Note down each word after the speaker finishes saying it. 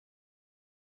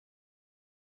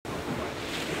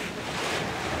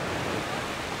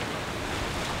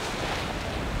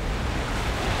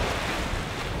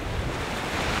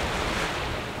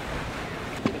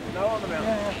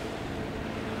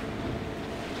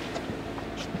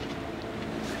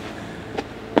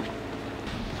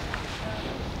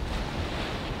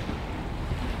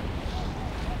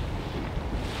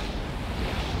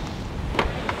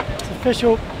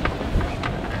official.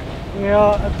 We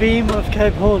are a beam of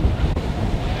Cape Horn.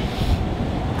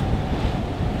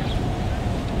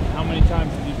 How many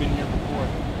times have you been here before?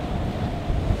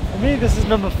 For me, this is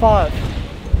number 5.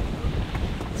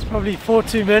 It's probably 4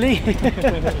 too many.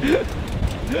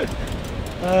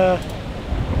 I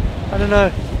don't know.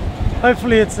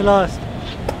 Hopefully it's the last.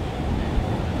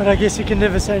 But I guess you can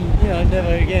never say,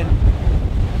 never again.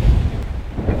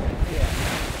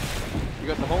 You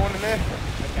got the horn in there?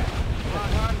 Okay.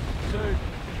 1, 2.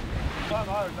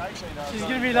 She's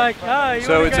gonna be like, oh, you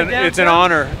So wanna go it's an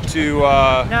downtown? honor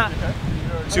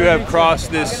to have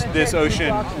crossed this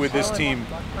ocean with this team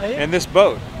and this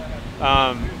boat.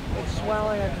 It's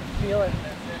swelling, I can feel it.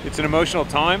 It's an emotional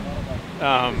time.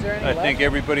 I think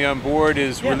everybody on board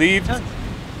is relieved, tons.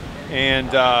 and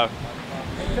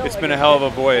it's been a hell of a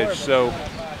voyage. So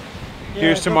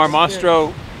here's to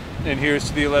Marmastro, and here's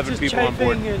to the 11 people on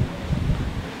board. You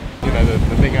know, the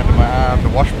thing under my arm, the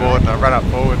washboard, and I ran up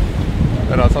forward,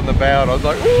 and I was on the bow, and I was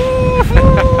like,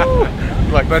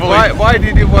 ooh! Like, but why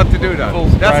did you want to do that?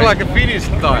 That's like a finish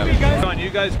style. You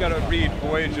guys got to read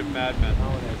Voyage of Madmen.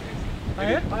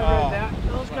 That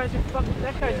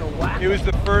guy's a whack. It was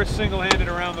the first single-handed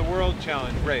around the world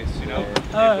challenge race, you know.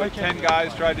 Oh, okay. 10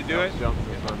 guys tried to do it.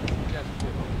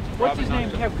 What's his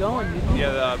name kept going, didn't he?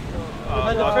 Yeah,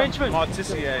 the Frenchman.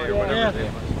 Mortizier or whatever.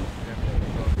 Yeah.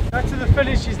 Got to the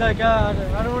finish, he's like, I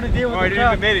don't want to deal with No, he the didn't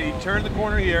crowd. even make it. He turned the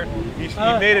corner here. He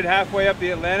made it halfway up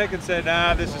the Atlantic and said,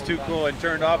 nah, this is too cool, and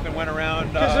turned off and went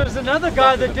around. Because there was another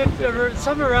guy that did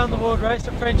some around the world race,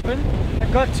 a Frenchman,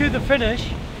 that got to the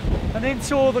finish and then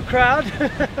saw the crowd.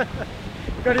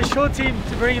 Got his short team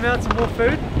to bring him out some more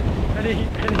food, and he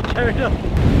carried on.